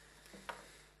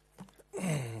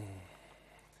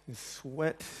His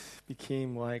sweat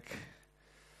became like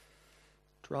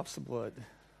drops of blood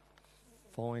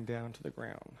falling down to the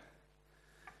ground.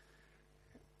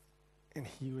 And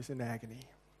he was in agony.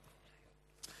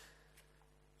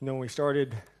 When we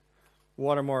started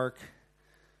Watermark,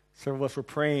 several of us were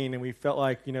praying, and we felt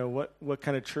like, what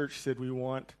kind of church did we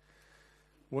want?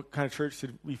 What kind of church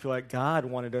did we feel like God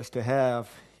wanted us to have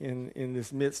in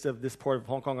this midst of this part of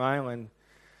Hong Kong Island?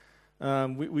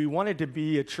 We wanted to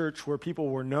be a church where people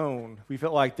were known. We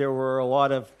felt like there were a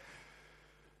lot of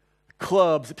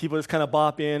clubs that people just kind of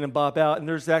bop in and bop out, and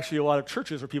there's actually a lot of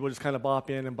churches where people just kind of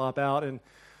bop in and bop out, and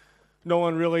no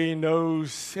one really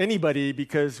knows anybody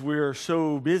because we're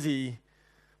so busy.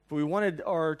 But we wanted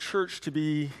our church to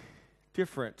be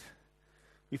different.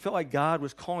 We felt like God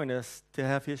was calling us to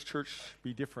have his church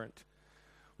be different.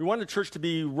 We wanted the church to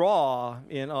be raw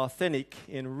and authentic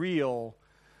and real.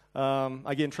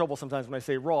 I get in trouble sometimes when I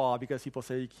say raw because people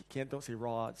say, don't say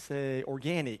raw, say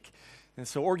organic. And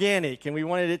so organic, and we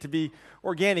wanted it to be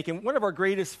organic. And one of our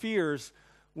greatest fears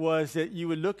was that you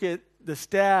would look at the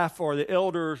staff or the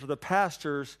elders or the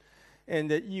pastors and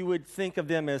that you would think of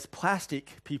them as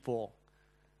plastic people.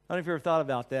 I don't know if you've ever thought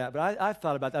about that, but I've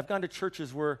thought about that. I've gone to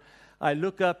churches where I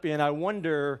look up and I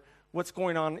wonder what's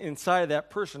going on inside of that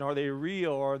person. Are they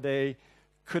real?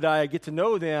 Could I get to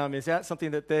know them? Is that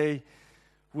something that they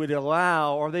would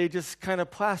allow? Or are they just kind of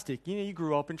plastic? You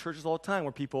grew up in churches all the time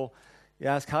where people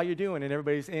ask, how you doing? And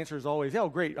everybody's answer is always, oh,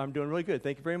 great, I'm doing really good.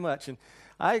 Thank you very much. And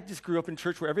I just grew up in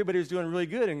church where everybody was doing really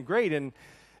good and great. And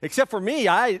except for me,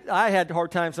 I had a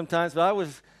hard time sometimes, but I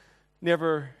was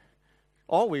never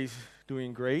always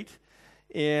doing great.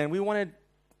 And we wanted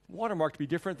Watermark to be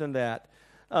different than that.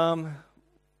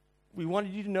 We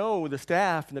wanted you to know the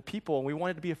staff and the people, and we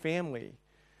wanted to be a family.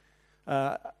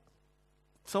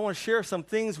 So I want to share some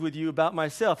things with you about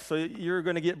myself. So you're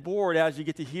going to get bored as you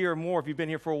get to hear more if you've been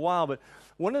here for a while. But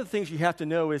one of the things you have to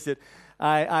know is that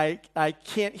I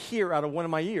can't hear out of one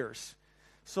of my ears.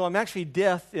 So I'm actually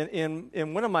deaf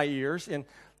in one of my ears. And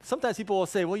sometimes people will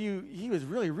say, well, he was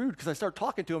really rude because I started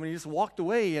talking to him and he just walked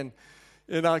away. And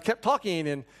I kept talking.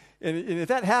 And if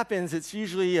that happens, it's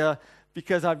usually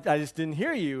because I just didn't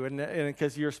hear you and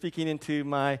because you're speaking into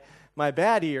my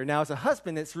bad ear. Now, as a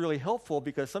husband, it's really helpful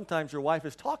because sometimes your wife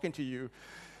is talking to you.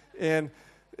 And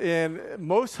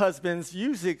most husbands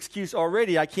use the excuse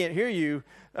already, I can't hear you.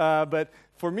 But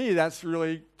for me, that's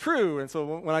really true. And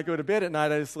so when I go to bed at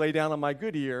night, I just lay down on my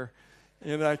good ear.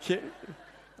 And I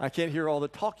can't hear all the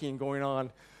talking going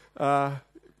on. I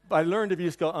learned if you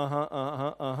just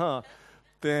go,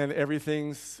 then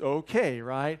everything's okay,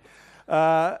 right?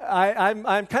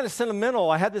 I'm kind of sentimental.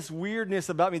 I have this weirdness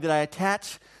about me that I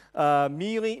attach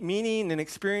meaning and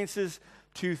experiences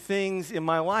to things in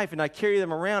my life, and I carry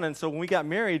them around. And so when we got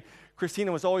married,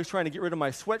 Christina was always trying to get rid of my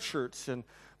sweatshirts and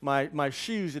my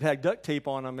shoes that had duct tape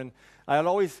on them. And I had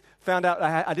always found out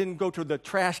I didn't go to the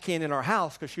trash can in our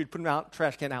house because she would put them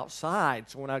trash can outside.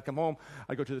 So when I'd come home,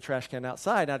 I'd go to the trash can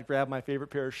outside, and I'd grab my favorite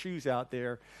pair of shoes out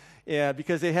there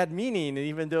because they had meaning, and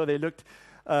even though they looked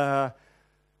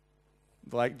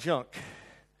like junk.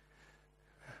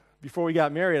 Before we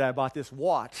got married, I bought this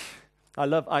watch. I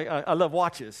love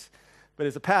watches, but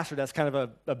as a pastor, that's kind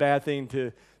of a bad thing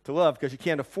to love because you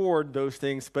can't afford those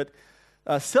things. But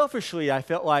selfishly, I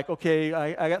felt like, okay,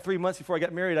 I got 3 months before I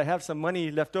got married. I have some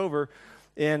money left over,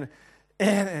 and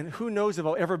who knows if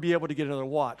I'll ever be able to get another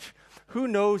watch? Who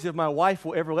knows if my wife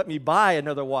will ever let me buy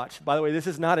another watch? By the way, this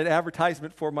is not an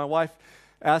advertisement for my wife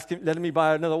letting me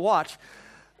buy another watch.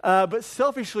 But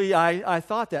selfishly, I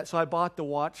thought that, so I bought the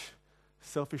watch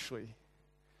selfishly.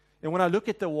 And when I look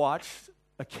at the watch,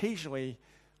 occasionally,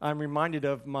 I'm reminded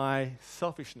of my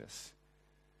selfishness.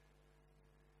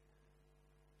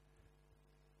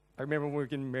 I remember when we were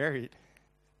getting married,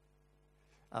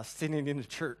 I was sitting in the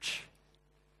church,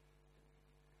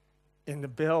 and the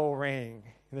bell rang,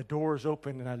 and the doors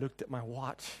opened, and I looked at my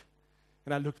watch,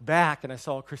 and I looked back, and I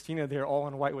saw Christina there all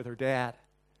in white with her dad.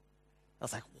 I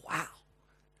was like, wow.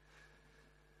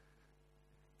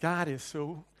 God is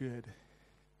so good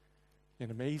and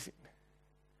amazing.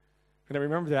 And I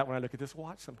remember that when I look at this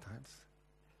watch sometimes.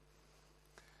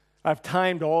 I've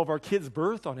timed all of our kids'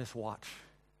 birth on this watch.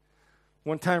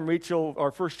 One time, Rachel, our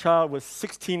first child, was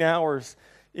 16 hours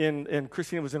and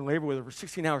Christina was in labor with her for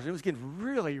 16 hours. It was getting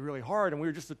really, really hard, and we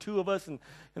were just the two of us and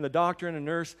the doctor and the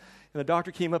nurse. And the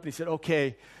doctor came up and he said,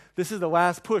 okay, this is the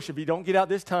last push. If you don't get out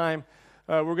this time,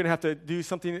 we're going to have to do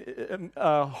something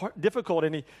difficult.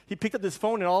 And he picked up this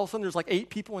phone, and all of a sudden there's like 8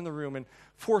 people in the room, and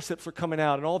forceps are coming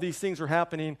out, and all these things are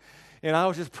happening. And I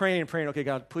was just praying, okay,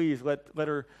 God, please let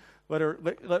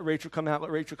Rachel come out,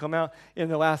 let Rachel come out.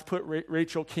 And the last put,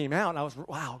 Rachel came out, and I was,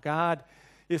 wow, God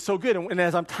is so good. And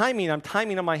as I'm timing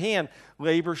on my hand.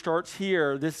 Labor starts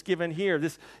here, this given here,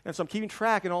 this, and so I'm keeping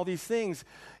track and all these things.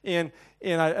 And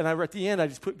at the end, I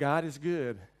just put God is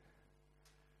good.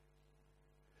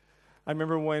 I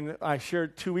remember when I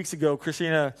shared 2 weeks ago,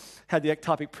 Christina had the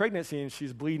ectopic pregnancy and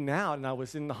she's bleeding out, and I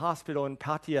was in the hospital in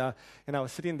Patia, and I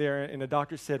was sitting there, and the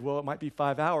doctor said, well, it might be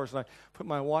 5 hours. And I put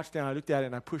my watch down, I looked at it,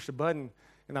 and I pushed a button,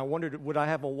 and I wondered, would I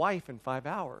have a wife in 5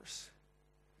 hours?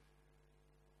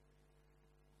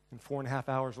 And 4.5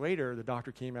 hours later, the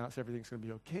doctor came out and said everything's going to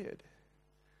be okay.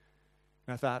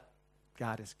 And I thought,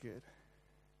 God is good.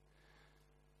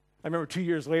 I remember 2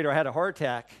 years later, I had a heart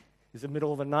attack. It was the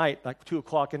middle of the night, like 2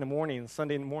 o'clock in the morning,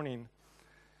 Sunday morning.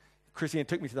 Christine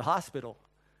took me to the hospital.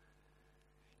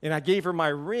 And I gave her my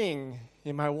ring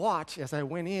and my watch as I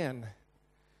went in.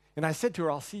 And I said to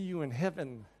her, I'll see you in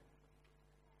heaven.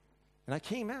 And I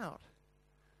came out.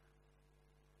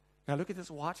 And I look at this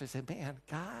watch, I said, man,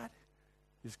 God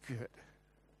is good.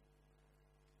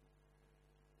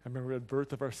 I remember the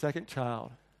birth of our second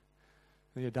child,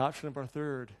 the adoption of our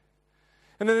third.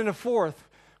 And then in the fourth,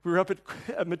 we were up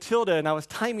at Matilda, and I was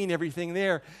timing everything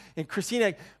there. And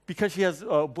Christina, because she has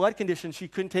a blood condition, she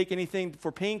couldn't take anything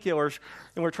for painkillers.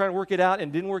 And we were trying to work it out,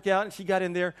 and it didn't work out. And she got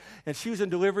in there, and she was in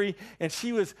delivery, and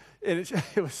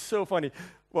it was so funny.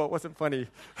 Well, it wasn't funny.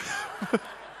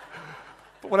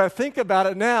 But when I think about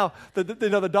it now,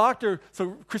 the doctor,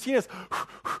 so Christina's,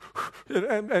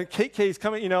 and Kay's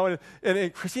coming,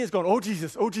 and Christina's going, oh,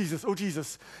 Jesus, oh, Jesus, oh,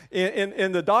 Jesus.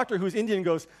 And the doctor, who's Indian,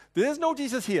 goes, there's no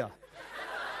Jesus here.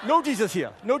 No Jesus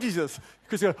here. No Jesus.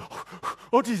 Christina,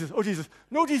 oh, Jesus, oh, Jesus.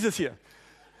 No Jesus here.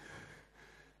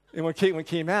 And when Caitlin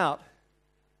came out,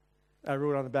 I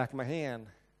wrote on the back of my hand,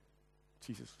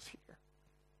 Jesus was here.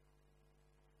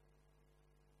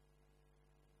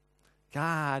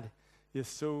 God is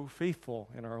so faithful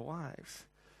in our lives.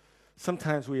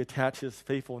 Sometimes we attach his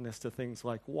faithfulness to things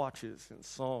like watches and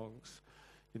songs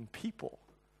and people.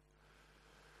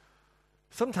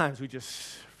 Sometimes we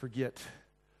just forget.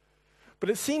 But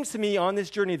it seems to me on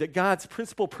this journey that God's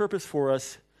principal purpose for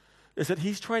us is that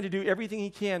he's trying to do everything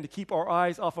he can to keep our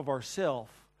eyes off of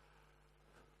ourselves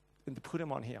and to put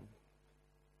them on him.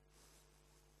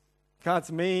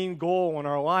 God's main goal in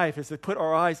our life is to put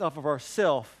our eyes off of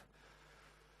ourselves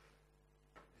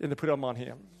and to put them on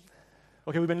him.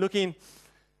 Okay, we've been looking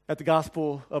at the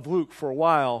Gospel of Luke for a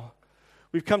while.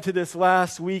 We've come to this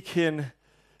last week in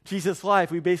Jesus' life.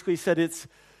 We basically said it's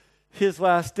his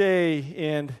last day,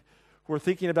 and we're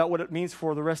thinking about what it means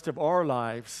for the rest of our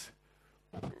lives.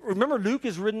 Remember, Luke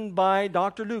is written by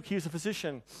Dr. Luke. He was a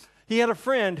physician. He had a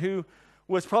friend who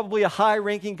was probably a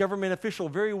high-ranking government official,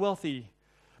 very wealthy.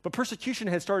 But persecution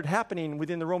had started happening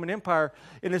within the Roman Empire,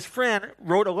 and his friend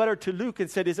wrote a letter to Luke and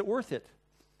said, is it worth it?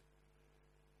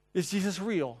 Is Jesus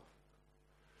real?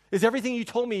 Is everything you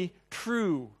told me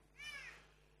true?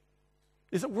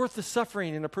 Is it worth the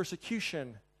suffering and the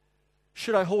persecution?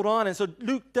 Should I hold on? And so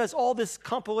Luke does all this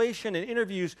compilation and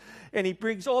interviews, and he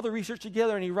brings all the research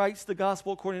together, and he writes the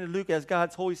gospel according to Luke as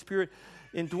God's Holy Spirit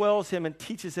indwells him and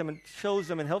teaches him and shows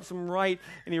him and helps him write,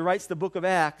 and he writes the book of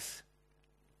Acts.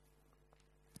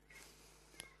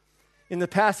 In the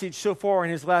passage so far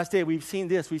in his last day, we've seen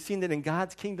this. We've seen that in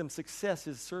God's kingdom, success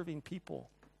is serving people.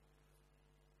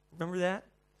 Remember that?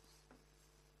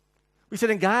 We said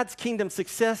in God's kingdom,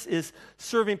 success is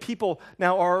serving people.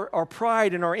 Now, our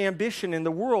pride and our ambition in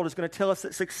the world is going to tell us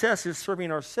that success is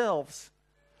serving ourselves.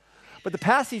 But the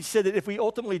passage said that if we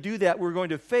ultimately do that, we're going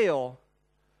to fail.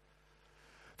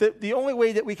 That the only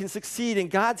way that we can succeed in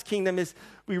God's kingdom is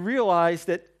we realize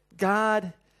that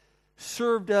God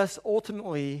served us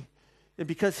ultimately, and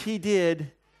because he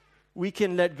did, we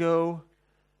can let go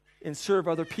and serve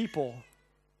other people.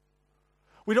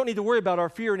 We don't need to worry about our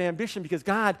fear and ambition because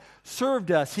God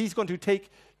served us. He's going to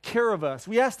take care of us.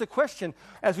 We ask the question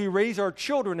as we raise our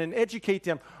children and educate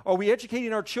them, are we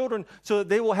educating our children so that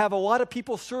they will have a lot of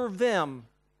people serve them?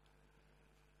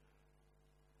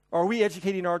 Or are we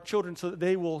educating our children so that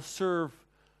they will serve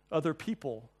other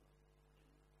people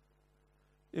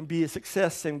and be a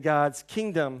success in God's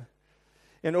kingdom?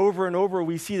 And over,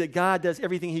 we see that God does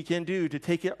everything he can do to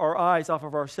take our eyes off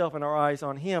of ourselves and our eyes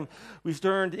on him. We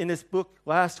learned in this book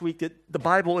last week that the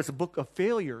Bible is a book of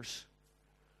failures.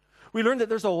 We learned that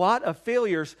there's a lot of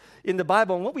failures in the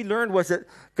Bible. And what we learned was that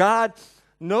God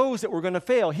knows that we're going to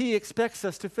fail. He expects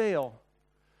us to fail.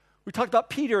 We talked about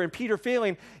Peter and Peter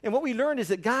failing. And what we learned is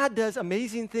that God does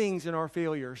amazing things in our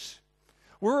failures.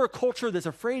 We're a culture that's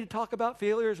afraid to talk about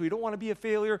failures. We don't want to be a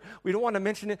failure. We don't want to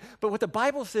mention it. But what the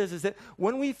Bible says is that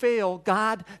when we fail,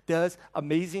 God does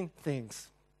amazing things.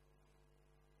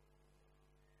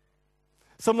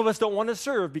 Some of us don't want to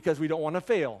serve because we don't want to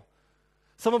fail.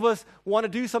 Some of us want to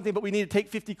do something, but we need to take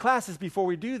 50 classes before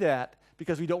we do that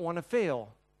because we don't want to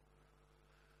fail.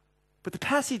 But the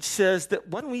passage says that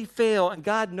when we fail, and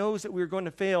God knows that we're going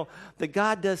to fail, that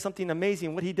God does something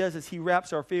amazing. What he does is he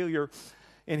wraps our failure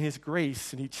in his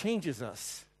grace, and he changes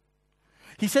us.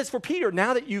 He says for Peter,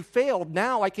 now that you've failed,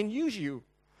 now I can use you.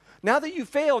 Now that you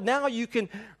failed, now you can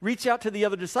reach out to the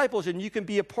other disciples and you can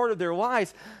be a part of their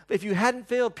lives. But if you hadn't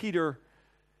failed, Peter,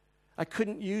 I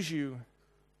couldn't use you.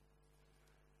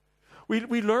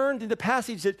 We learned in the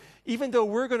passage that even though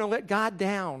we're going to let God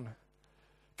down,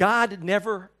 God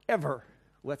never, ever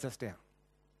lets us down.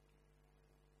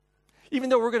 Even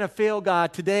though we're going to fail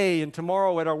God today and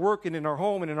tomorrow at our work and in our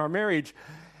home and in our marriage,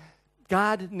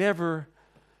 God never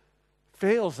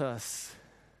fails us.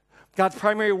 God's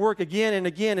primary work again and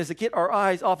again is to get our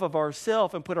eyes off of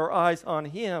ourselves and put our eyes on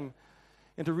him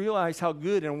and to realize how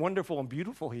good and wonderful and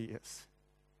beautiful he is.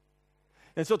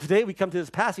 And so today we come to this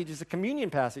passage. It's a communion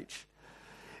passage.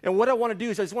 And what I want to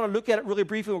do is I just want to look at it really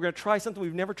briefly. We're going to try something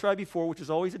we've never tried before, which is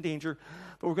always a danger.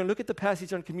 But we're going to look at the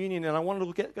passage on communion, and I want to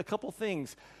look at a couple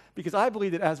things because I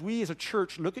believe that as we as a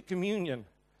church look at communion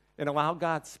and allow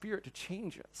God's Spirit to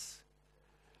change us,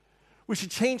 we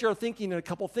should change our thinking in a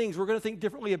couple things. We're going to think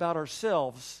differently about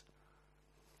ourselves.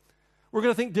 We're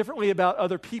going to think differently about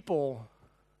other people.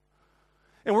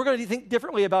 And we're going to think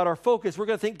differently about our focus. We're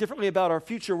going to think differently about our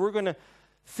future. We're going to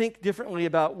think differently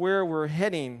about where we're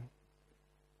heading.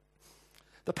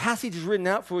 The passage is written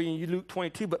out for you in Luke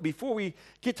 22, but before we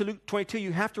get to Luke 22,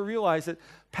 you have to realize that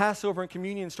Passover and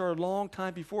communion started a long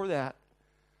time before that.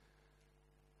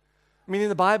 I mean, in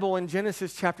the Bible, in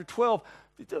Genesis chapter 12,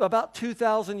 about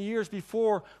 2,000 years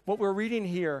before what we're reading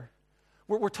here,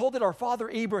 we're told that our father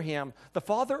Abraham, the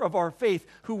father of our faith,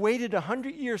 who waited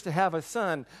 100 years to have a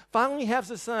son, finally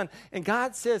has a son, and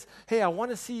God says, hey, I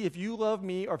want to see if you love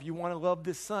me or if you want to love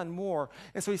this son more.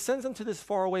 And so he sends him to this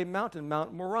faraway mountain,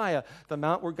 Mount Moriah, the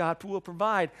mount where God will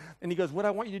provide. And he goes, what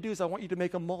I want you to do is I want you to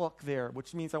make a Moloch there,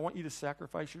 which means I want you to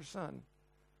sacrifice your son.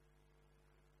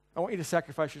 I want you to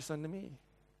sacrifice your son to me.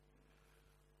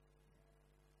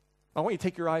 I want you to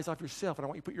take your eyes off yourself, and I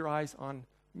want you to put your eyes on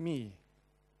me.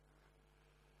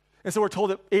 And so we're told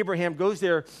that Abraham goes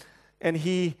there, and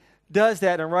he does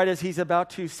that, and right as he's about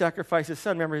to sacrifice his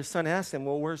son, remember his son asked him,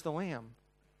 well, where's the lamb?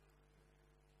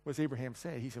 What does Abraham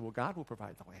say? He said, well, God will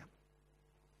provide the lamb.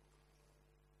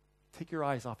 Take your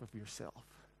eyes off of yourself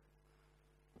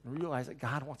and realize that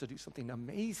God wants to do something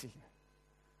amazing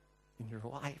in your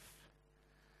life.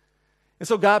 And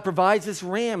so God provides this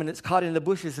ram, and it's caught in the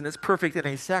bushes, and it's perfect, and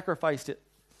he sacrificed it.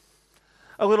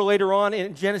 A little later on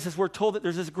in Genesis, we're told that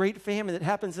there's this great famine that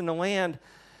happens in the land,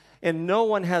 and no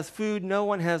one has food, no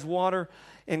one has water,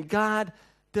 and God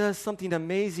does something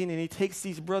amazing, and he takes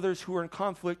these brothers who are in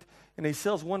conflict, and he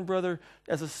sells one brother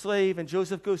as a slave, and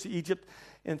Joseph goes to Egypt,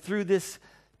 and through this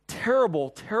terrible,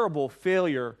 terrible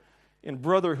failure in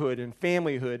brotherhood and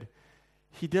familyhood,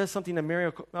 he does something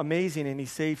amazing, and he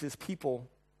saves his people.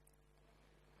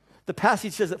 The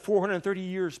passage says that 430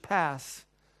 years pass,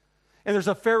 and there's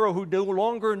a Pharaoh who no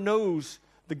longer knows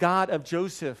the God of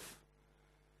Joseph.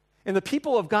 And the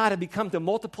people of God have become to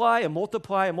multiply and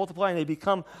multiply and multiply, and they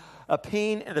become a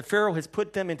pain, and the Pharaoh has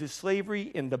put them into slavery,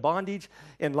 into bondage,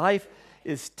 and life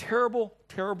is terrible,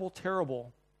 terrible,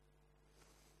 terrible.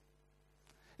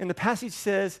 And the passage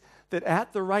says that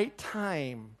at the right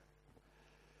time,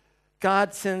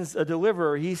 God sends a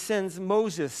deliverer. He sends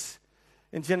Moses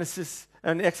in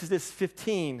Exodus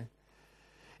 15.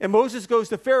 And Moses goes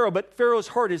to Pharaoh, but Pharaoh's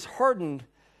heart is hardened.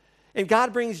 And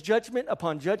God brings judgment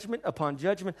upon judgment upon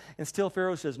judgment. And still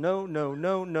Pharaoh says, no, no,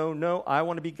 no, no, no. I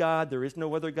want to be God. There is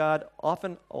no other God.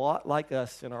 Often a lot like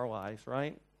us in our lives,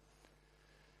 right?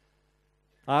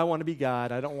 I want to be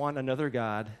God. I don't want another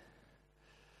God.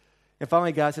 And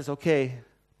finally God says, okay,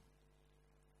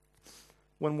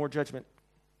 one more judgment.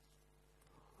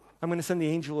 I'm going to send the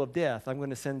angel of death. I'm going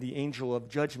to send the angel of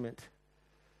judgment.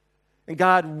 And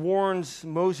God warns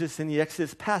Moses in the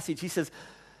Exodus passage. He says,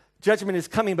 judgment is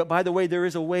coming, but by the way, there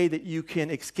is a way that you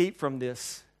can escape from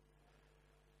this.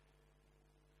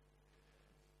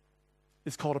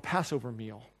 It's called a Passover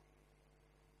meal.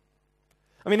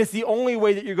 I mean, it's the only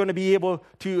way that you're going to be able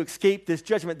to escape this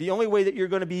judgment. The only way that you're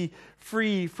going to be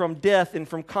free from death and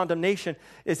from condemnation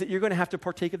is that you're going to have to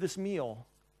partake of this meal.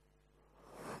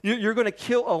 You're going to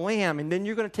kill a lamb, and then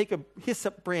you're going to take a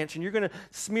hyssop branch, and you're going to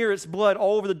smear its blood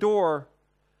all over the door.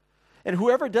 And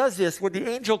whoever does this, when the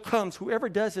angel comes, whoever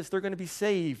does this, they're going to be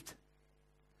saved.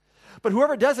 But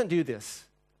whoever doesn't do this,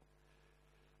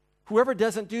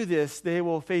 they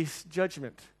will face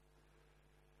judgment,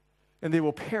 and they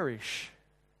will perish.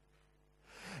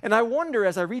 And I wonder,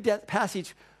 as I read that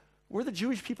passage, were the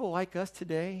Jewish people like us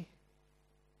today?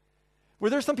 Were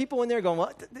there some people in there going,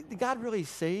 well, did God really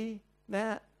say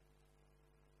that?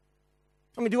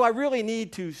 I mean, do I really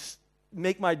need to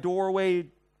make my doorway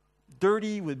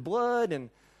dirty with blood? And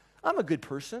I'm a good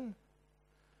person.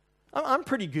 I'm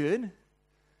pretty good.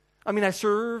 I mean, I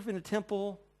serve in a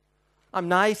temple. I'm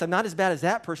nice. I'm not as bad as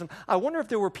that person. I wonder if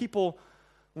there were people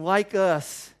like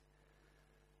us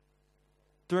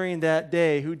during that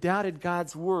day who doubted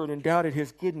God's word and doubted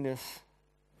his goodness.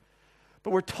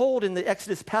 But we're told in the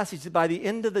Exodus passage that by the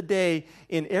end of the day,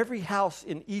 in every house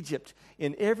in Egypt,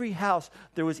 in every house,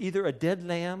 there was either a dead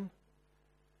lamb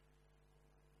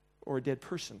or a dead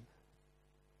person.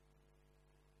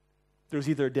 There was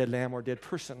either a dead lamb or a dead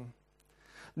person.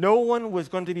 No one was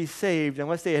going to be saved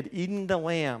unless they had eaten the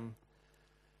lamb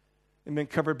and been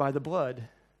covered by the blood.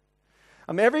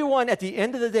 Everyone at the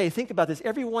end of the day, think about this,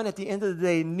 everyone at the end of the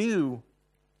day knew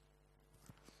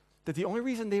that the only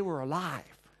reason they were alive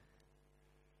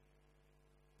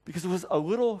because it was a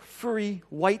little furry,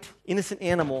 white, innocent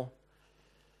animal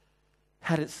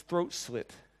had its throat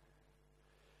slit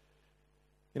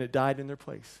and it died in their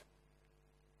place.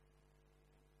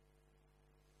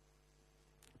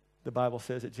 The Bible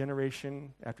says that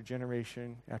generation after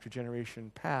generation after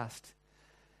generation passed.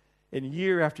 And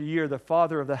year after year, the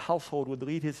father of the household would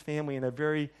lead his family in a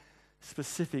very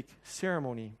specific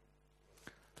ceremony.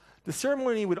 The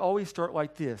ceremony would always start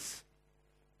like this.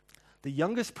 The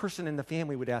youngest person in the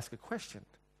family would ask a question.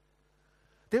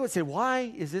 They would say,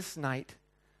 why is this night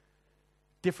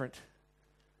different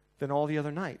than all the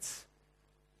other nights?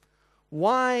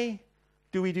 Why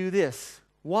do we do this?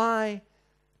 Why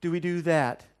do we do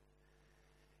that?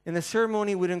 And the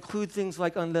ceremony would include things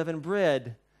like unleavened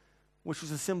bread, which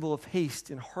was a symbol of haste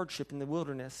and hardship in the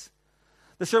wilderness.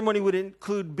 The ceremony would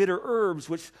include bitter herbs,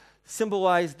 which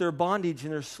symbolized their bondage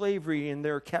and their slavery and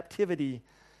their captivity.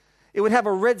 It would have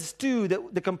a red stew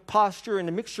that the composture and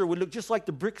the mixture would look just like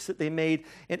the bricks that they made.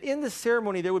 And in the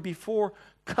ceremony, there would be 4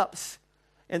 cups,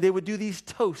 and they would do these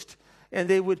toasts, and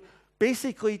they would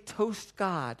basically toast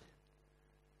God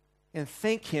and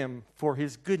thank him for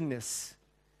his goodness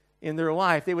in their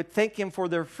life. They would thank him for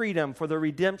their freedom, for their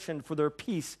redemption, for their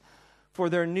peace, for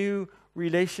their new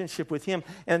relationship with him.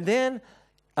 And then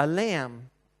a lamb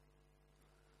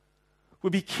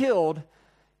would be killed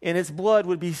and its blood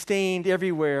would be stained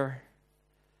everywhere.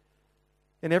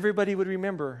 And everybody would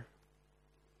remember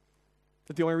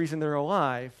that the only reason they're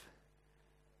alive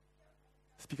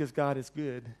is because God is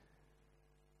good.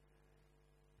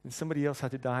 And somebody else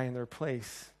had to die in their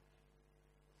place.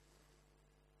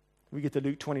 We get to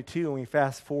Luke 22 and we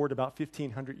fast forward about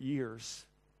 1,500 years.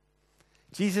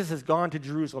 Jesus has gone to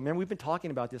Jerusalem. And we've been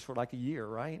talking about this for like a year,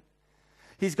 right?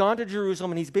 He's gone to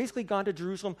Jerusalem, and he's basically gone to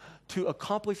Jerusalem to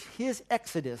accomplish his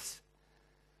exodus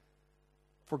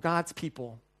for God's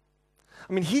people.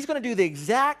 I mean, he's going to do the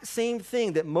exact same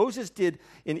thing that Moses did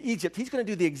in Egypt. He's going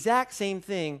to do the exact same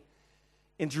thing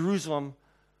in Jerusalem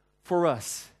for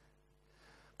us.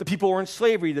 The people were in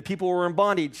slavery. The people were in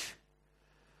bondage.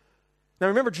 Now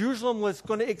remember, Jerusalem was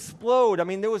going to explode. I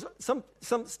mean, there was some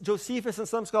Josephus and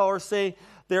some scholars say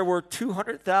there were 2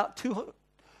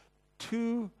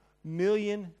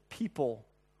 million people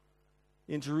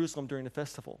in Jerusalem during the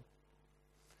festival.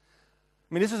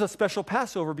 I mean, this was a special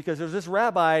Passover because there was this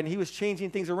rabbi and he was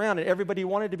changing things around and everybody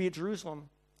wanted to be at Jerusalem.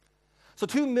 So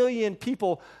 2 million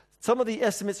people, some of the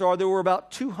estimates are there were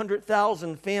about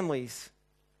 200,000 families.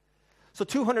 So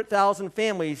 200,000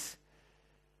 families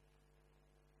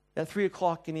at 3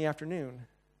 o'clock in the afternoon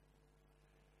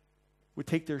would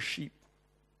take their sheep.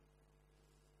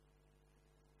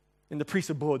 And the priest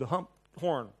would blow the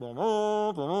horn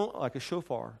like a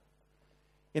shofar.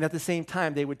 And at the same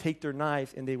time, they would take their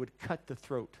knives and they would cut the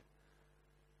throat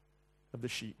of the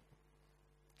sheep.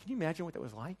 Can you imagine what that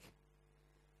was like?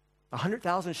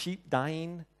 100,000 sheep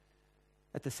dying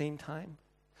at the same time?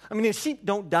 I mean, the sheep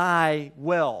don't die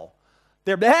well.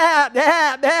 They're blah,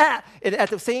 blah, blah. And at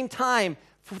the same time,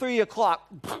 3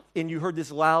 o'clock, and you heard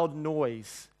this loud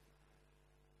noise.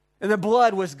 And the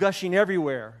blood was gushing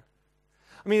everywhere.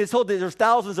 I mean, it's told that there's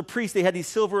thousands of priests. They had these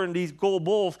silver and these gold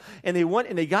bowls, and they went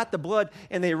and they got the blood,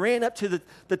 and they ran up to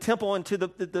the temple and to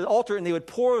the altar, and they would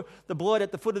pour the blood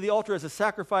at the foot of the altar as a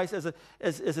sacrifice,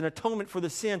 as an atonement for the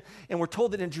sin. And we're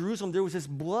told that in Jerusalem there was this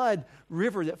blood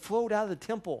river that flowed out of the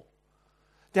temple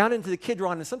down into the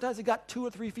Kidron, and sometimes it got 2 or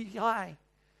 3 feet high.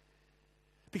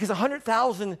 Because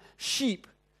 100,000 sheep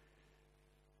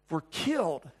were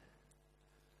killed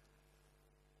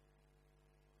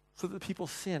so that the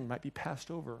people's sin might be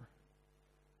passed over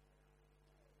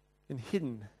and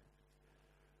hidden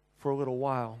for a little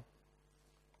while.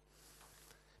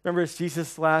 Remember, it's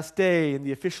Jesus' last day, and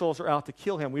the officials are out to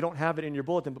kill him. We don't have it in your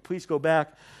bulletin, but please go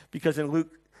back, because in Luke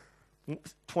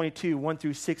 22, 1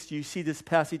 through 6, you see this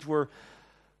passage where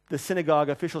the synagogue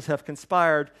officials have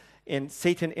conspired, and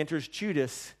Satan enters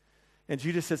Judas, and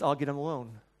Judas says, I'll get him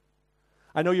alone.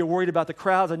 I know you're worried about the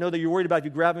crowds. I know that you're worried about if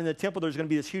you grab him in the temple, there's going to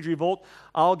be this huge revolt.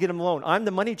 I'll get him alone. I'm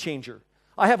the money changer.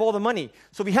 I have all the money.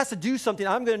 So if he has to do something,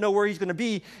 I'm going to know where he's going to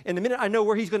be. And the minute I know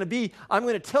where he's going to be, I'm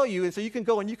going to tell you. And so you can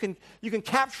go and you can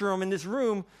capture him in this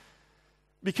room,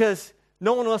 because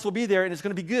no one else will be there, and it's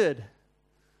going to be good.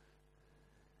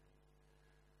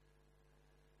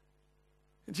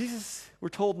 And Jesus, we're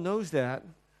told, knows that.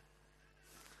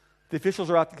 The officials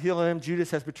are out to kill him.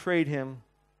 Judas has betrayed him.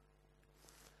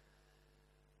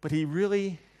 But he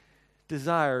really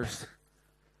desires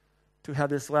to have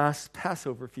this last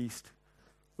Passover feast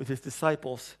with his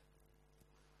disciples.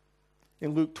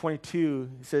 In Luke 22,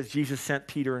 it says Jesus sent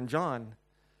Peter and John.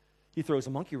 He throws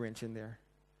a monkey wrench in there.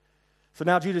 So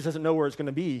now Judas doesn't know where it's going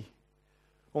to be.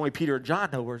 Only Peter and John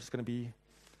know where it's going to be.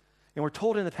 And we're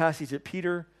told in the passage that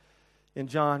Peter and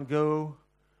John go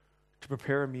to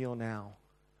prepare a meal now.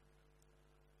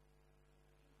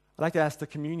 I'd like to ask the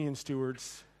communion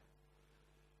stewards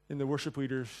and the worship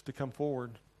leaders to come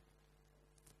forward.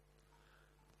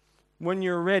 When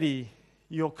you're ready,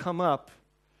 you'll come up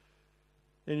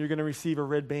and you're going to receive a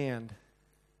red band.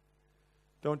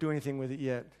 Don't do anything with it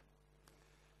yet.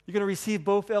 You're going to receive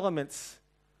both elements.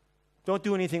 Don't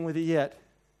do anything with it yet.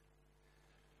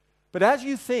 But as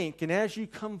you think and as you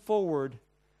come forward,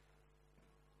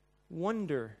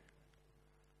 wonder,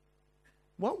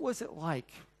 what was it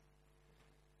like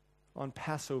on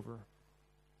Passover?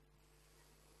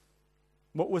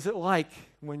 What was it like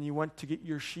when you went to get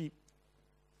your sheep?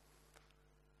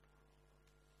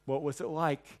 What was it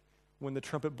like when the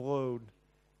trumpet blowed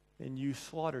and you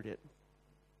slaughtered it?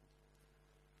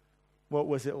 What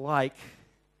was it like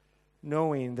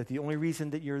knowing that the only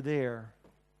reason that you're there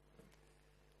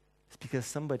is because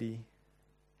somebody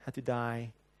had to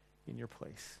die in your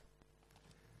place?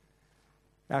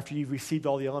 After you've received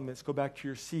all the elements, go back to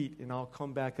your seat, and I'll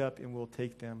come back up and we'll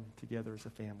take them together as a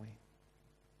family.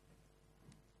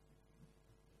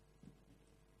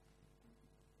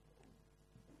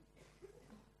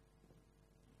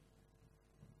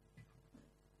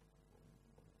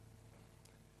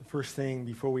 First thing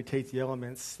before we take the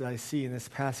elements that I see in this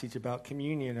passage about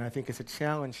communion, and I think it's a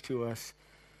challenge to us,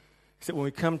 is that when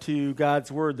we come to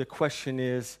God's Word, the question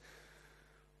is,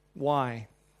 why?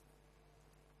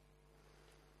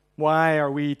 Why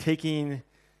are we taking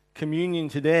communion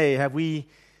today? Have we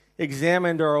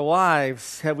examined our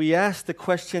lives? Have we asked the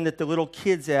question that the little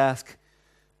kids ask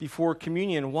before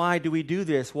communion? Why do we do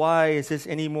this? Why is this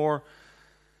any more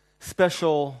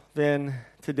special than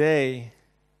today?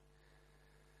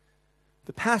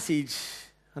 The passage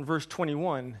on verse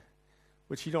 21,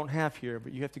 which you don't have here,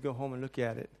 but you have to go home and look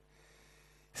at it.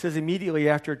 It says immediately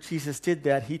after Jesus did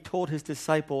that, he told his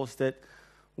disciples that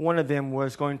one of them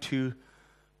was going to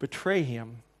betray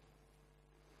him.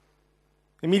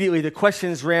 Immediately the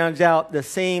questions round out the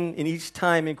same in each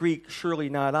time in Greek, surely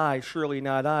not I, surely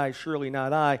not I, surely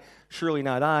not I, surely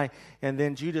not I. And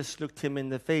then Judas looked him in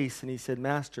the face and he said,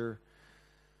 Master,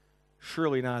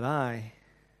 surely not I.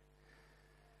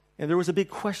 And there was a big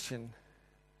question.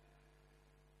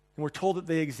 And we're told that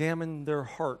they examined their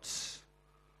hearts.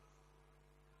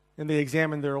 And they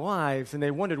examined their lives. And they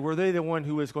wondered, were they the one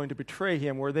who was going to betray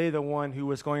him? Were they the one who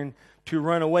was going to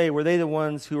run away? Were they the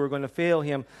ones who were going to fail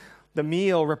him? The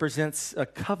meal represents a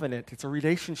covenant. It's a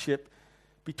relationship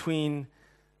between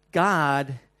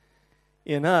God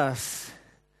and us.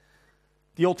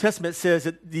 The Old Testament says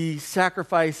that the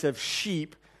sacrifice of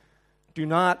sheep do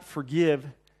not forgive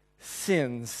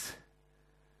sins.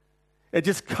 It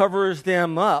just covers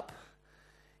them up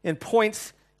and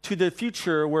points to the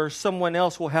future where someone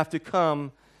else will have to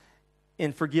come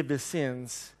and forgive the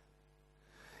sins.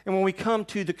 And when we come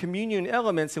to the communion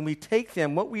elements and we take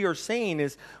them, what we are saying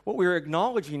is, what we are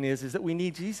acknowledging is that we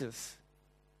need Jesus.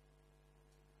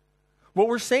 What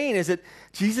we're saying is that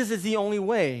Jesus is the only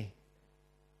way.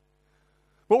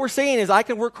 What we're saying is, I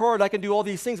can work hard, I can do all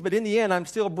these things, but in the end, I'm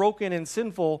still broken and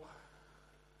sinful,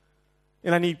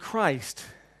 and I need Christ.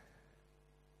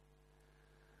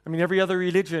 I mean, every other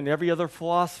religion, every other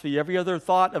philosophy, every other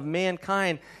thought of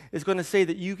mankind is going to say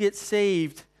that you get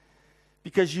saved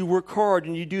because you work hard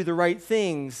and you do the right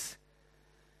things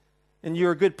and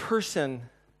you're a good person.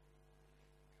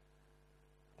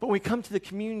 But when we come to the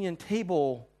communion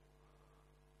table,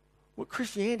 what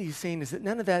Christianity is saying is that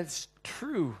none of that is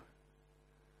true.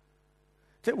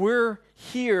 That we're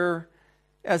here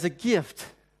as a gift.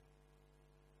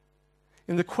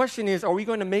 And the question is, are we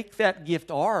going to make that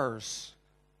gift ours?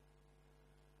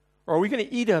 Or are we going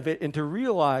to eat of it and to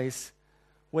realize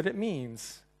what it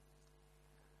means?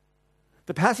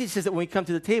 The passage says that when we come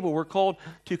to the table, we're called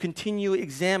to continually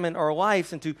examine our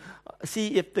lives and to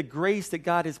see if the grace that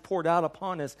God has poured out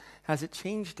upon us, has it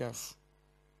changed us?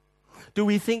 Do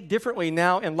we think differently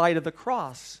now in light of the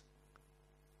cross?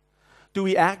 Do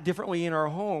we act differently in our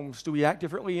homes? Do we act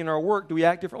differently in our work? Do we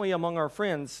act differently among our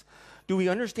friends? Do we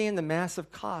understand the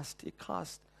massive cost it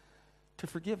costs to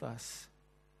forgive us?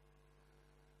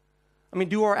 I mean,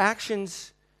 do our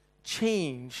actions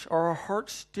change? Are our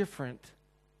hearts different?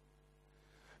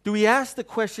 Do we ask the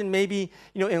question maybe,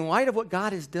 in light of what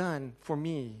God has done for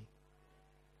me,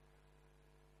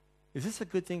 is this a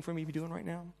good thing for me to be doing right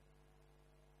now?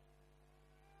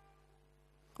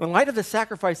 In light of the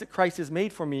sacrifice that Christ has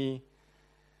made for me,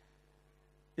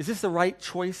 is this the right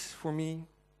choice for me?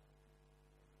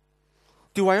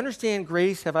 Do I understand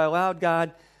grace? Have I allowed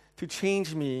God to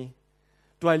change me?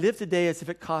 Do I live today as if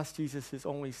it cost Jesus his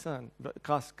only son? It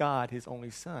cost God his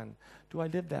only son? Do I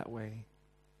live that way?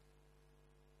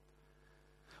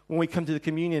 When we come to the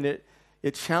communion,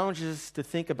 it challenges us to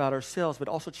think about ourselves, but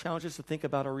also challenges us to think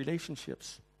about our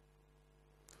relationships.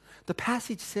 The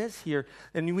passage says here,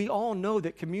 and we all know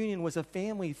that communion was a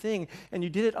family thing, and you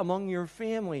did it among your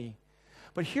family.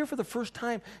 But here for the first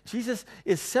time, Jesus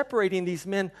is separating these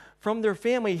men from their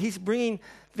family. He's bringing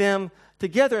them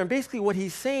together. And basically what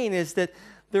he's saying is that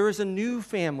there is a new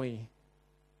family.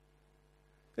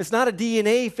 It's not a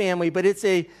DNA family, but it's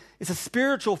a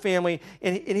spiritual family.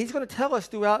 And he's going to tell us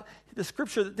throughout the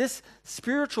scripture that this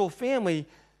spiritual family,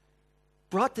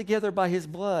 brought together by his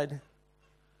blood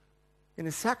and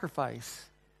his sacrifice,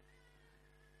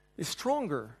 is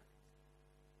stronger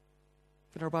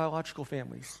than our biological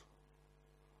families.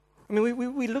 I mean,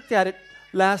 we looked at it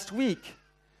last week.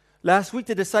 Last week,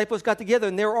 the disciples got together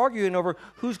and they were arguing over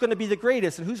who's going to be the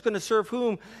greatest and who's going to serve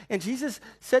whom. And Jesus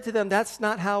said to them, that's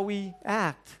not how we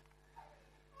act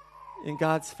in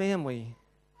God's family.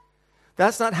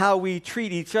 That's not how we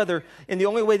treat each other. And the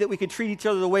only way that we can treat each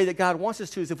other the way that God wants us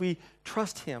to is if we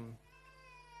trust him.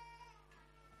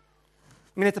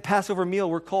 I mean, at the Passover meal,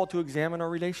 we're called to examine our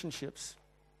relationships.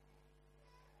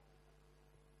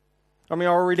 I mean,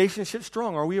 are our relationships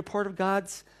strong? Are we a part of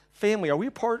God's family? Are we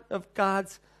a part of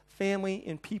God's family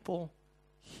and people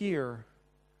here?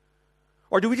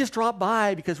 Or do we just drop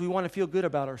by because we want to feel good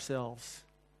about ourselves?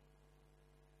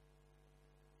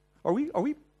 Are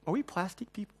we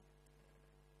plastic people?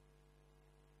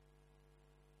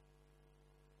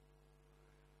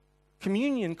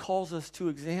 Communion calls us to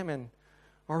examine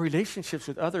our relationships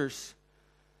with others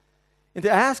and to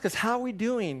ask us, how are we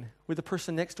doing with the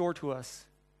person next door to us?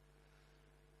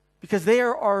 Because they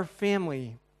are our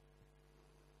family.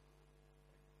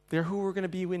 They're who we're going to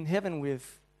be in heaven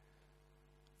with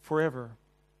forever.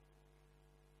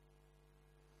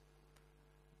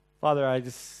 Father, I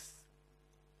just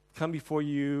come before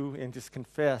you and just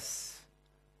confess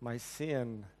my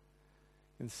sin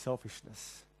and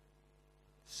selfishness.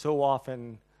 So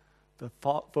often the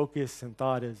focus and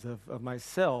thought is of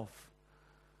myself,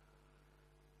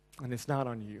 and it's not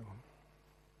on you.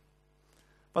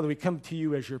 Father, we come to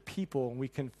you as your people, and we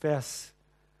confess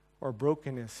our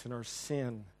brokenness and our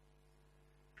sin.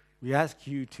 We ask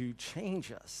you to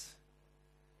change us,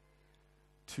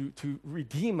 to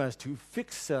redeem us, to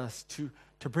fix us, to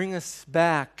bring us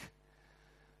back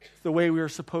the way we are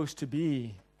supposed to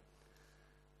be.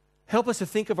 Help us to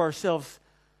think of ourselves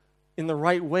in the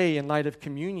right way in light of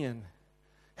communion.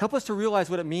 Help us to realize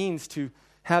what it means to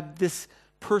have this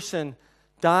person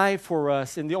die for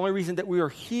us. And the only reason that we are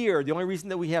here, the only reason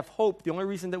that we have hope, the only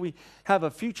reason that we have a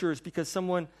future is because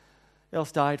someone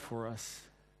else died for us.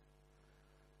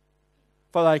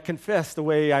 Father, I confess the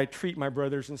way I treat my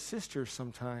brothers and sisters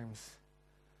sometimes.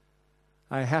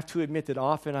 I have to admit that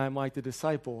often I'm like the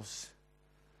disciples.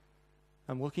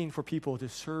 I'm looking for people to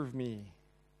serve me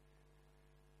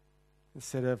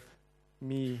instead of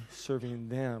me serving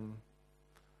them.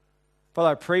 Father,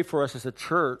 I pray for us as a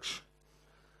church.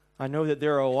 I know that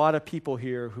there are a lot of people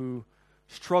here who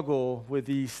struggle with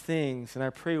these things, and I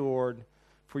pray, Lord,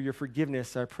 for your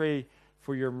forgiveness. I pray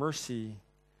for your mercy.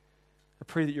 I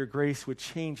pray that your grace would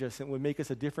change us and would make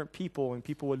us a different people, and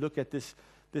people would look at this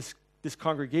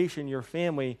congregation, your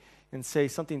family, and say,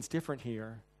 something's different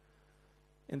here.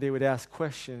 And they would ask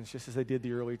questions just as they did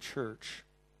the early church.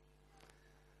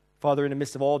 Father, in the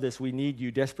midst of all this, we need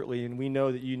you desperately, and we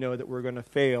know that you know that we're going to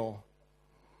fail.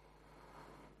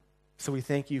 So we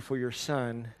thank you for your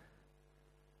Son,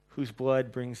 whose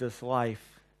blood brings us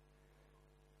life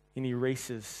and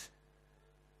erases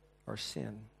our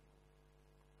sin.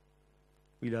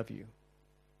 We love you.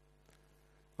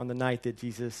 On the night that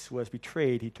Jesus was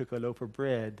betrayed, he took a loaf of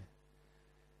bread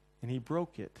and he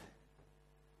broke it.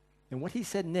 And what he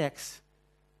said next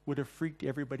would have freaked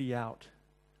everybody out.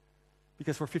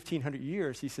 Because for 1,500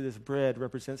 years, he said this bread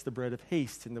represents the bread of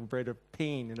haste and the bread of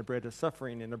pain and the bread of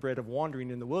suffering and the bread of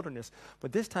wandering in the wilderness.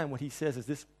 But this time what he says is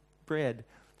this bread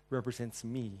represents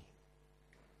me.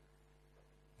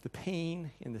 The pain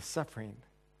and the suffering,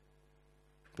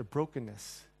 the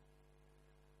brokenness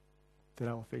that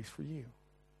I will face for you.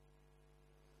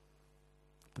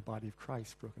 The body of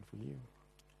Christ broken for you.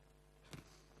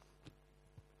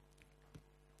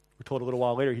 We're told a little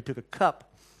while later he took a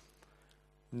cup.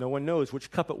 No one knows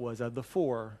which cup it was out of the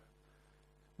four.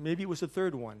 Maybe it was the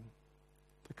third one,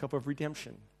 the cup of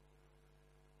redemption,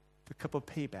 the cup of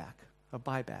payback, a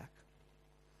buyback.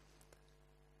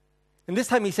 And this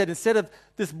time he said, instead of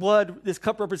this blood, this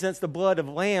cup represents the blood of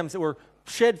lambs that were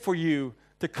shed for you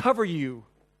to cover you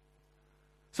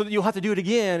so that you'll have to do it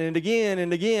again and again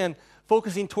and again,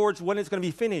 focusing towards when it's going to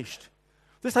be finished.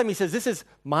 This time he says, this is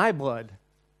my blood.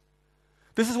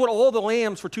 This is what all the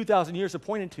lambs for 2,000 years have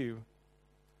pointed to.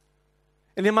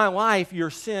 And in my life, your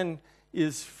sin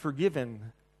is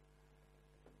forgiven.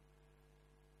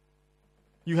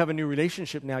 You have a new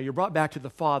relationship now. You're brought back to the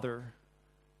Father.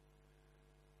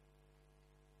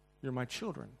 You're my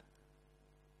children.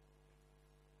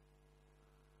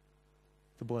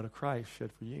 The blood of Christ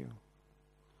shed for you.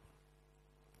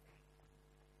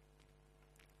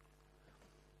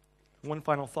 One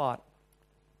final thought.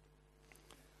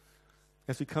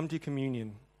 As we come to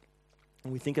communion,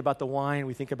 and we think about the wine,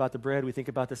 we think about the bread, we think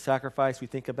about the sacrifice, we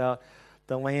think about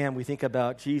the lamb, we think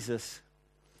about Jesus.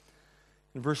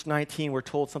 In verse 19, we're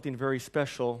told something very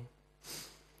special.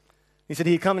 He said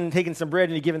he had come and taken some bread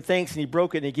and he'd given thanks and he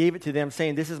broke it and he gave it to them,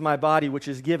 saying, this is my body which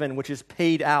is given, which is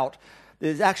paid out.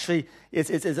 It's actually,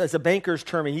 it's a banker's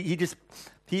term. He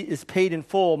is paid in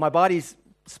full. My body's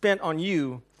spent on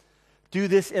you. Do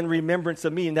this in remembrance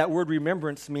of me. And that word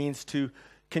remembrance means to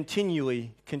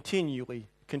continually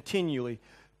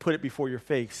put it before your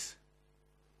face.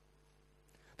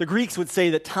 The Greeks would say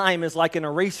that time is like an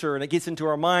eraser and it gets into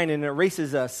our mind and it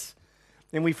erases us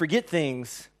and we forget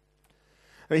things.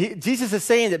 Jesus is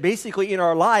saying that basically in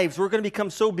our lives we're going to become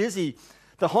so busy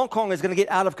that Hong Kong is going to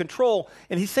get out of control,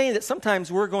 and he's saying that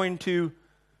sometimes we're going to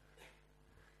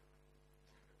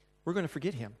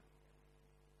forget him.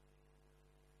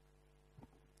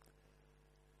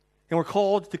 And we're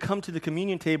called to come to the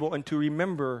communion table and to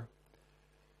remember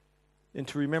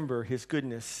his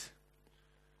goodness.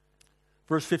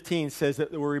 Verse 15 says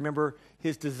that we'll remember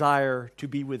his desire to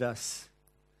be with us.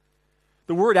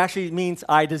 The word actually means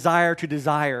I desire to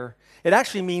desire. It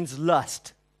actually means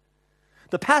lust.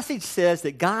 The passage says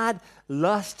that God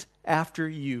lusts after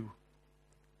you.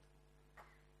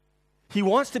 He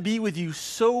wants to be with you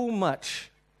so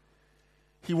much.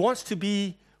 He wants to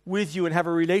be with you and have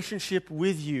a relationship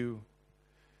with you.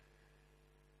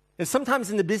 And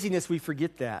sometimes in the busyness we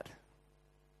forget that.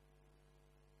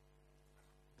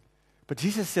 But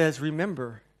Jesus says,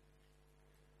 remember.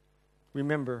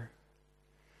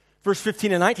 Verse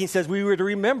 15 and 19 says we were to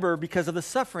remember because of the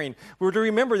suffering. We were to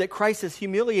remember that Christ is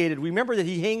humiliated. Remember that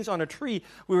he hangs on a tree.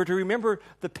 We were to remember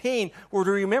the pain. We were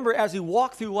to remember as we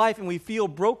walk through life and we feel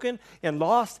broken and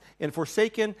lost and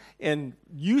forsaken and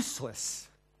useless,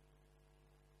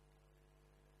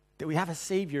 that we have a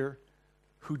Savior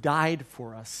who died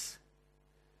for us.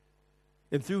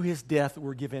 And through his death,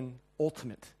 we're given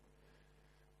ultimate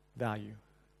value.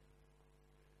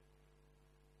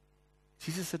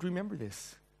 Jesus said, remember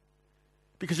this.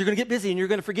 Because you're going to get busy and you're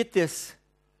going to forget this.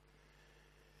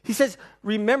 He says,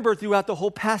 remember throughout the whole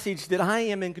passage that I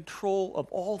am in control of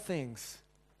all things.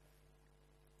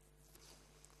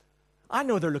 I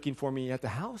know they're looking for me at the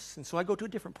house, and so I go to a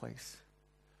different place.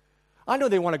 I know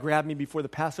they want to grab me before the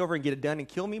Passover and get it done and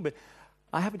kill me, but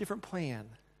I have a different plan.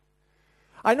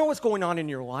 I know what's going on in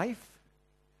your life.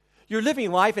 You're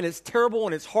living life and it's terrible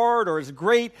and it's hard or it's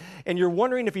great, and you're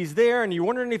wondering if he's there and you're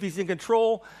wondering if he's in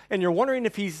control and you're wondering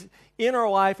if he's in our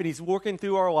life and he's working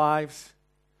through our lives.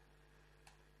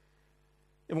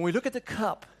 And when we look at the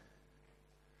cup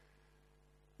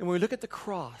and when we look at the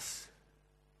cross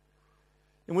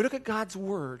and we look at God's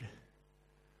word,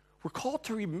 we're called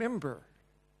to remember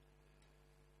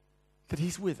that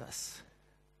he's with us,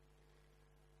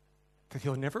 that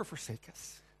he'll never forsake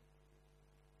us.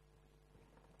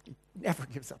 He never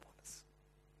gives up on us.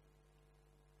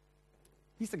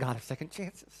 He's the God of second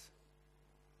chances.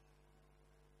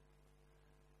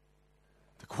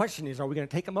 The question is, are we going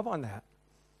to take him up on that?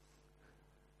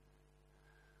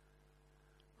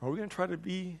 Or are we going to try to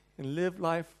be and live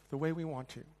life the way we want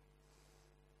to?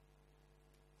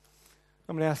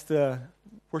 I'm going to ask the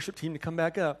worship team to come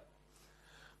back up.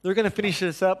 They're going to finish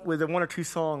this up with one or two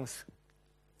songs.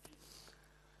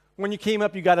 When you came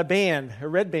up, you got a band, a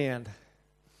red band.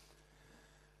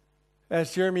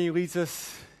 As Jeremy leads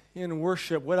us in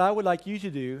worship, what I would like you to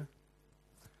do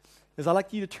is I'd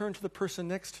like you to turn to the person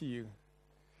next to you,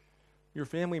 your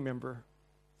family member,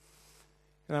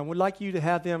 and I would like you to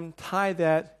have them tie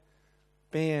that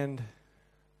band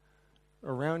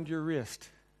around your wrist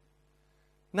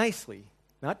nicely,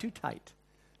 not too tight,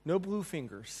 no blue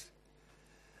fingers.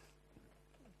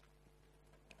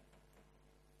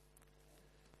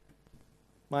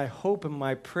 My hope and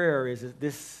my prayer is that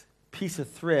this piece of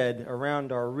thread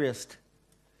around our wrist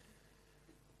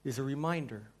is a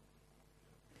reminder.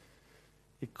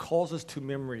 It calls us to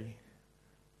memory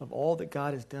of all that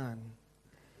God has done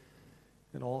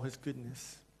and all his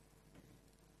goodness.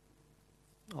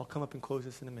 I'll come up and close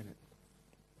this in a minute.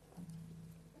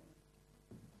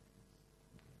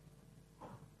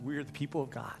 We are the people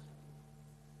of God,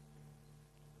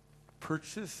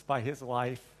 purchased by his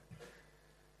life,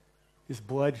 his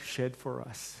blood shed for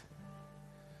us.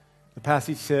 The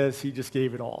passage says he just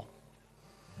gave it all.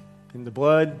 In the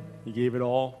blood, he gave it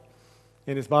all.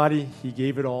 In his body, he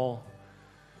gave it all.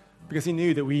 Because he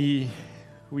knew that we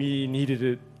needed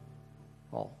it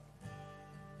all.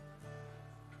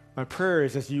 My prayer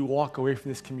is as you walk away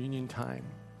from this communion time,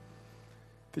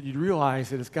 that you'd realize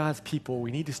that as God's people, we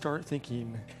need to start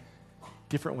thinking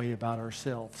differently about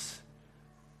ourselves.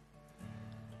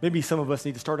 Maybe some of us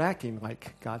need to start acting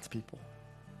like God's people.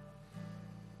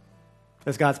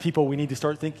 As God's people, we need to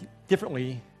start thinking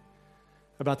differently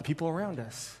about the people around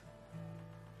us.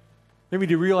 Maybe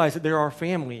to realize that they're our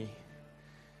family.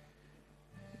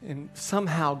 And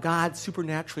somehow God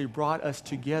supernaturally brought us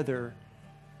together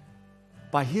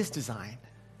by his design.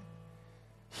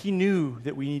 He knew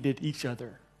that we needed each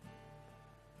other.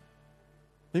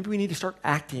 Maybe we need to start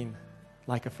acting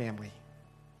like a family.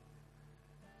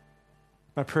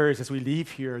 My prayer is as we leave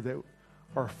here that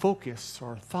our focus,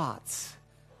 our thoughts,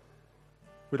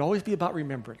 would always be about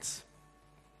remembrance.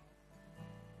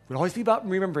 Would always be about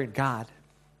remembering God,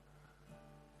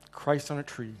 Christ on a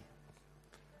tree,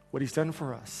 what he's done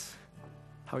for us,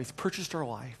 how he's purchased our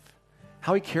life,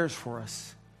 how he cares for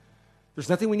us. There's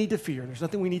nothing we need to fear. There's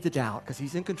nothing we need to doubt because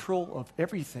he's in control of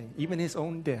everything, even his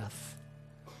own death.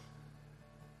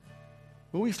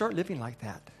 Will we start living like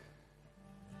that?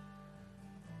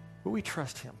 Will we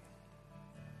trust him?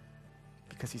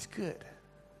 Because he's good.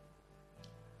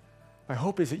 My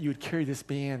hope is that you would carry this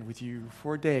band with you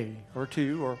for a day or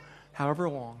two or however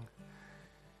long.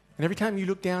 And every time you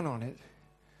look down on it,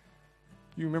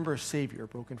 you remember a Savior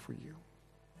broken for you.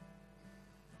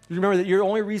 You remember that your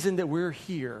only reason that we're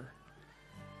here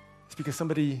is because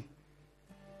somebody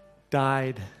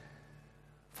died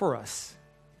for us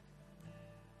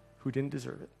who didn't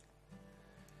deserve it.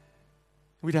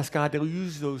 We'd ask God to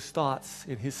use those thoughts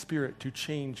in his Spirit to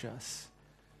change us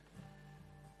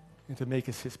and to make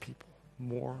us his people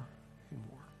more and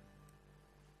more.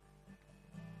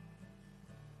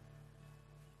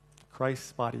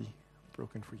 Christ's body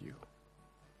broken for you.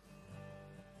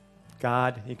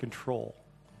 God in control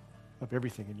of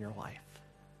everything in your life.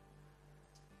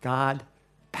 God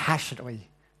passionately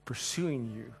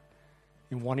pursuing you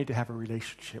and wanting to have a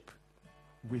relationship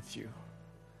with you.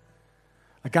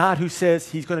 A God who says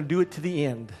he's going to do it to the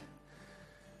end.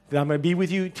 That I'm going to be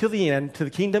with you till the end, till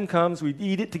the kingdom comes. We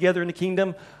eat it together in the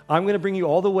kingdom. I'm going to bring you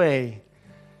all the way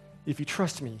if you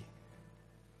trust me.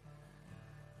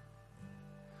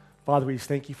 Father, we just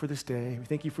thank you for this day. We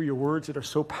thank you for your words that are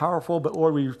so powerful. But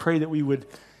Lord, we pray that we would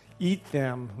eat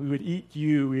them. We would eat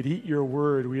you. We would eat your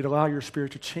word. We would allow your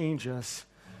Spirit to change us.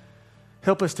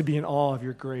 Help us to be in awe of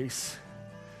your grace.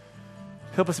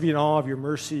 Help us to be in awe of your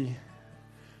mercy.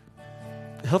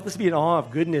 Help us to be in awe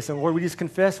of goodness. And Lord, we just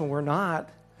confess when we're not.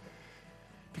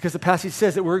 Because the passage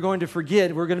says that we're going to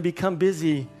forget. We're going to become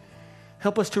busy.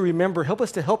 Help us to remember. Help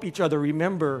us to help each other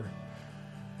remember.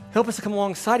 Help us to come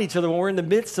alongside each other when we're in the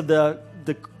midst of the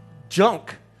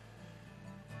junk.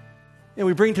 And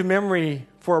we bring to memory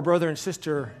for our brother and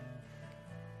sister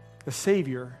the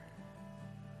Savior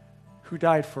who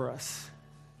died for us.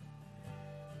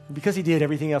 And because he did,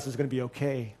 everything else is going to be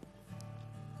okay.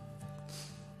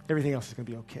 Everything else is going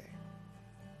to be okay.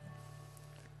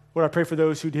 Lord, I pray for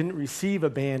those who didn't receive a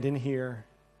band in here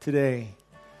today.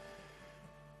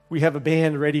 We have a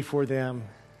band ready for them.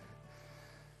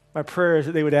 My prayer is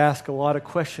that they would ask a lot of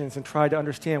questions and try to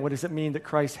understand, what does it mean that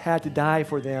Christ had to die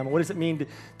for them? What does it mean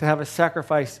to have a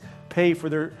sacrifice pay for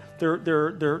their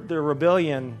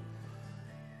rebellion,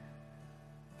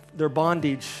 their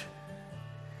bondage,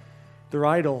 their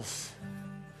idols?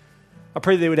 I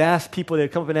pray they would ask people,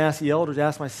 they'd come up and ask the elders,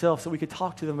 ask myself, so we could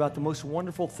talk to them about the most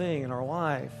wonderful thing in our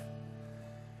life.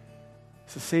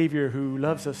 It's a Savior who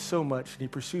loves us so much, and He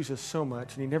pursues us so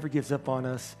much, and He never gives up on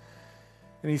us.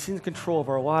 And He's in control of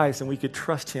our lives, and we could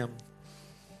trust Him.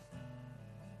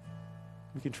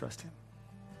 We can trust Him.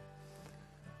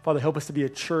 Father, help us to be a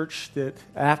church that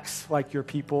acts like Your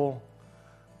people,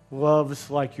 loves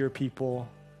like Your people,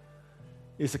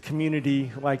 is a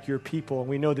community like Your people. And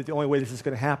we know that the only way this is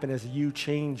going to happen is You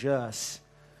change us.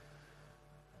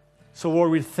 So,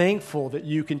 Lord, we're thankful that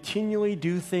You continually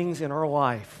do things in our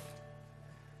life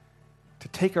to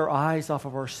take our eyes off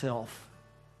of ourselves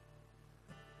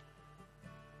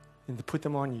and to put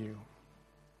them on You.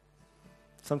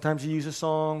 Sometimes You use a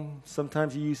song,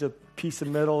 sometimes You use a piece of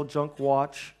metal, junk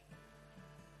watch,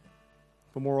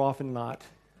 but more often not,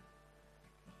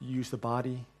 You use the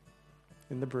body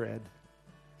and the bread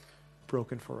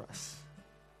broken for us.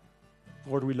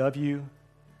 Lord, we love You.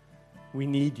 We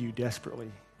need You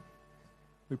desperately.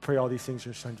 We pray all these things in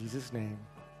Your Son, Jesus' name.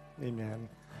 Amen.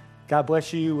 God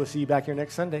bless you. We'll see you back here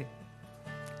next Sunday.